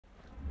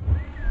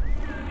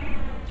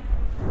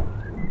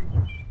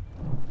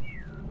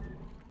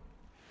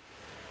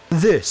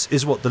This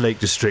is what the Lake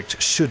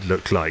District should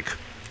look like.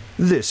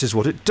 This is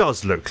what it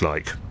does look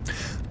like.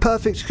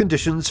 Perfect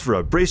conditions for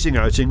a bracing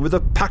outing with a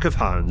pack of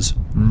hounds.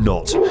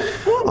 Not.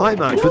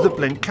 I'm out with the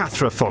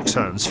Blencathra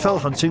Foxhounds, fell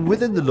hunting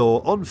within the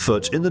law on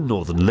foot in the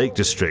Northern Lake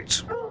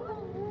District.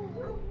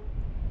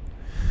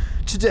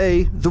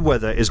 Today, the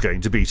weather is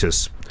going to beat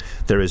us.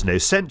 There is no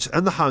scent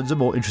and the hounds are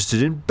more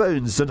interested in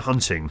bones than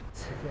hunting.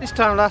 This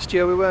time last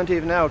year we weren't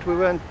even out.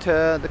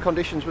 The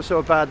conditions were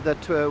so bad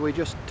that we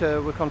just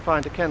were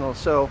confined to kennels.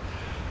 So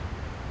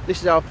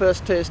this is our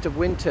first taste of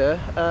winter.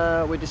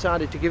 We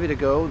decided to give it a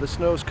go. The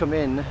snow's come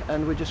in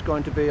and we're just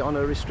going to be on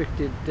a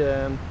restricted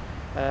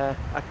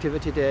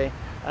activity day.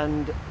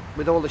 And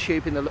with all the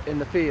sheep in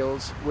the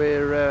fields,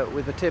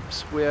 with the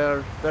tips,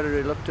 we're very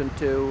reluctant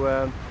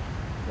to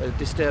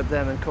disturb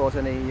them and cause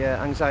any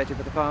anxiety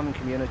for the farming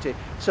community.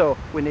 So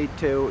we need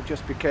to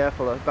just be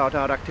careful about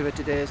our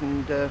activity days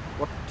and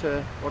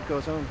what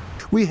goes on.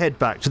 We head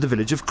back to the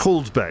village of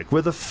Caldbeck,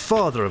 where the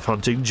father of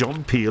hunting,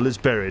 John Peel, is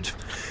buried.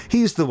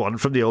 He's the one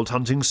from the old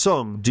hunting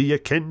song, "Do you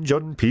ken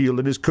John Peel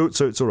and his coat?"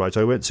 So it's all right,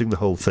 I won't sing the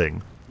whole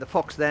thing. The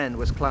fox then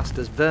was classed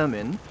as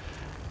vermin,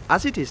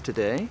 as it is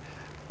today,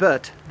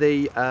 but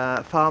the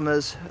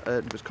farmers,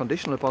 it was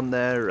conditional upon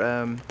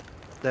their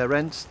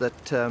rents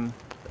that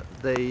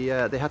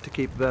they had to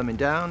keep vermin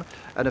down,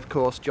 and of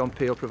course John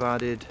Peel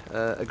provided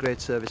a great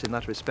service in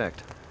that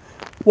respect.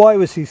 Why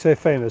was he so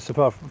famous,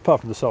 apart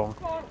from the song?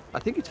 I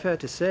think it's fair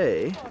to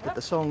say that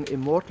the song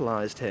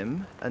immortalised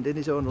him, and in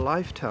his own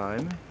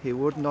lifetime he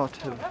would not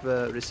have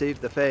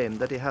received the fame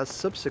that he has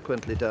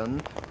subsequently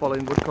done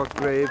following Woodcock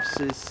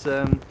Graves'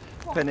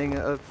 penning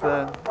of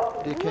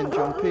 "Do you ken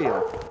John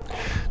Peel?"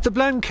 The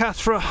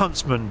Blencathra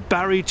huntsman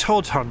Barry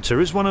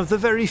Todhunter is one of the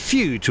very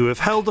few to have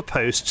held the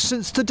post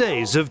since the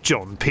days of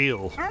John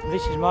Peel.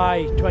 This is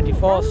my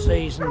 24th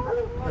season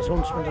as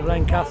huntsman to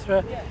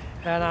Blencathra,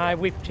 and I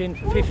whipped in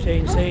for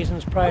 15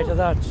 seasons prior to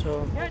that,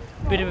 so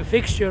a bit of a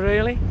fixture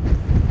really.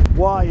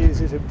 Why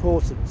is it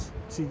important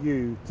to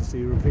you to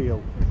see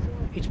repeal?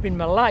 It's been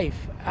my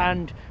life,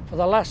 and for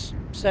the last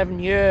 7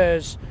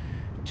 years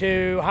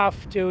to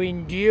have to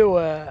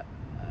endure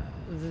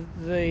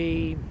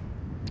the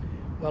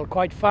well,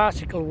 quite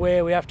farcical way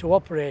we have to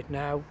operate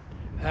now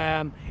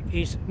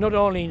is not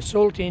only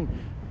insulting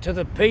to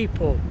the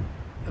people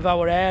of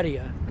our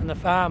area and the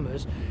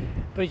farmers,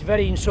 but it's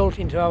very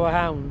insulting to our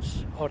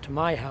hounds, or to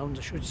my hounds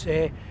I should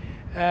say,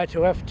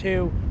 to have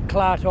to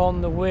cart on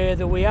the way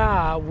that we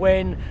are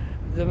when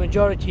the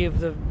majority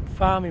of the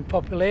farming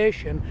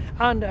population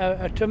and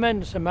a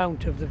tremendous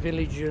amount of the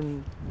village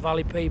and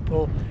valley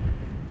people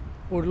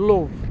would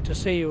love to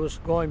see us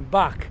going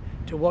back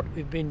to what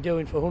we've been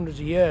doing for hundreds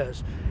of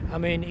years. I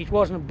mean, it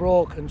wasn't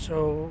broken,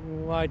 so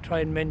why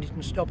try and mend it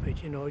and stop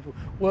it, you know, it's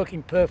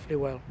working perfectly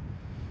well.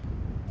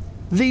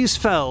 These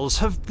fells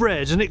have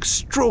bred an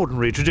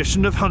extraordinary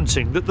tradition of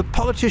hunting that the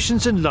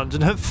politicians in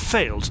London have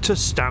failed to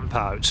stamp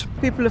out.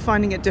 People are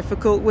finding it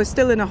difficult. We're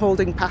still in a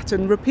holding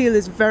pattern. Repeal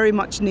is very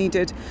much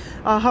needed.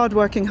 Our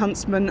hard-working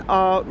huntsmen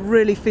are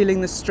really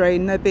feeling the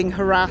strain. They're being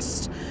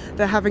harassed.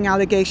 They're having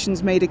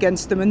allegations made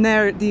against them, and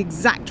they're the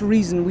exact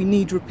reason we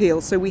need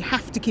repeal. So we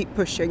have to keep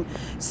pushing.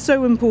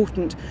 So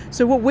important.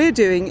 So what we're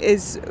doing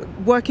is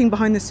working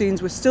behind the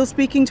scenes. We're still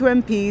speaking to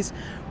MPs.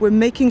 We're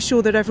making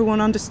sure that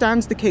everyone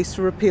understands the case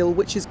for repeal,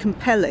 which is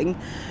compelling.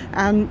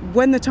 And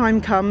when the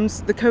time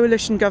comes, the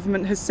coalition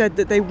government has said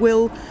that they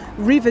will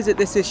revisit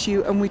this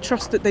issue, and we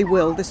trust that they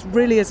will. This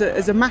really is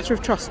a matter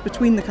of trust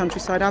between the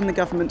countryside and the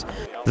government.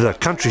 The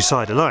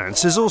Countryside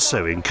Alliance is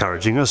also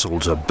encouraging us all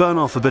to burn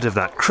off a bit of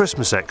that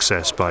Christmas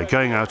excess by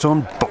going out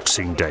on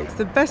Boxing Day. It's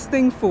the best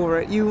thing for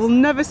it. You will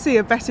never see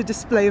a better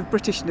display of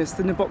Britishness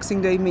than a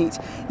Boxing Day meet.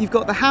 You've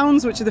got the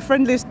hounds, which are the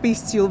friendliest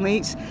beasts you'll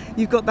meet.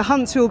 You've got the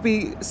hunts who will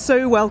be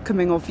so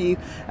welcoming of you.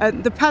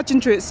 The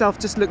pageantry itself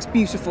just looks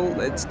beautiful.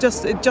 It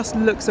just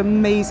looks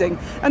amazing.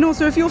 And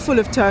also, if you're full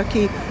of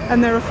turkey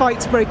and there are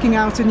fights breaking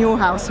out in your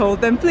household,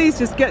 then please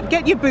just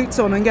get your boots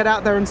on and get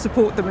out there and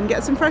support them and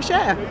get some fresh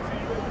air.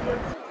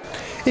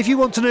 If you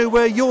want to know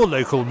where your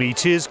local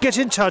meet is, get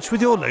in touch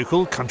with your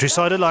local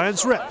Countryside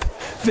Alliance rep.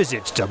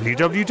 Visit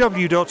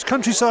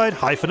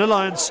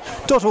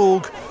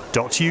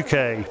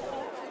www.countryside-alliance.org.uk.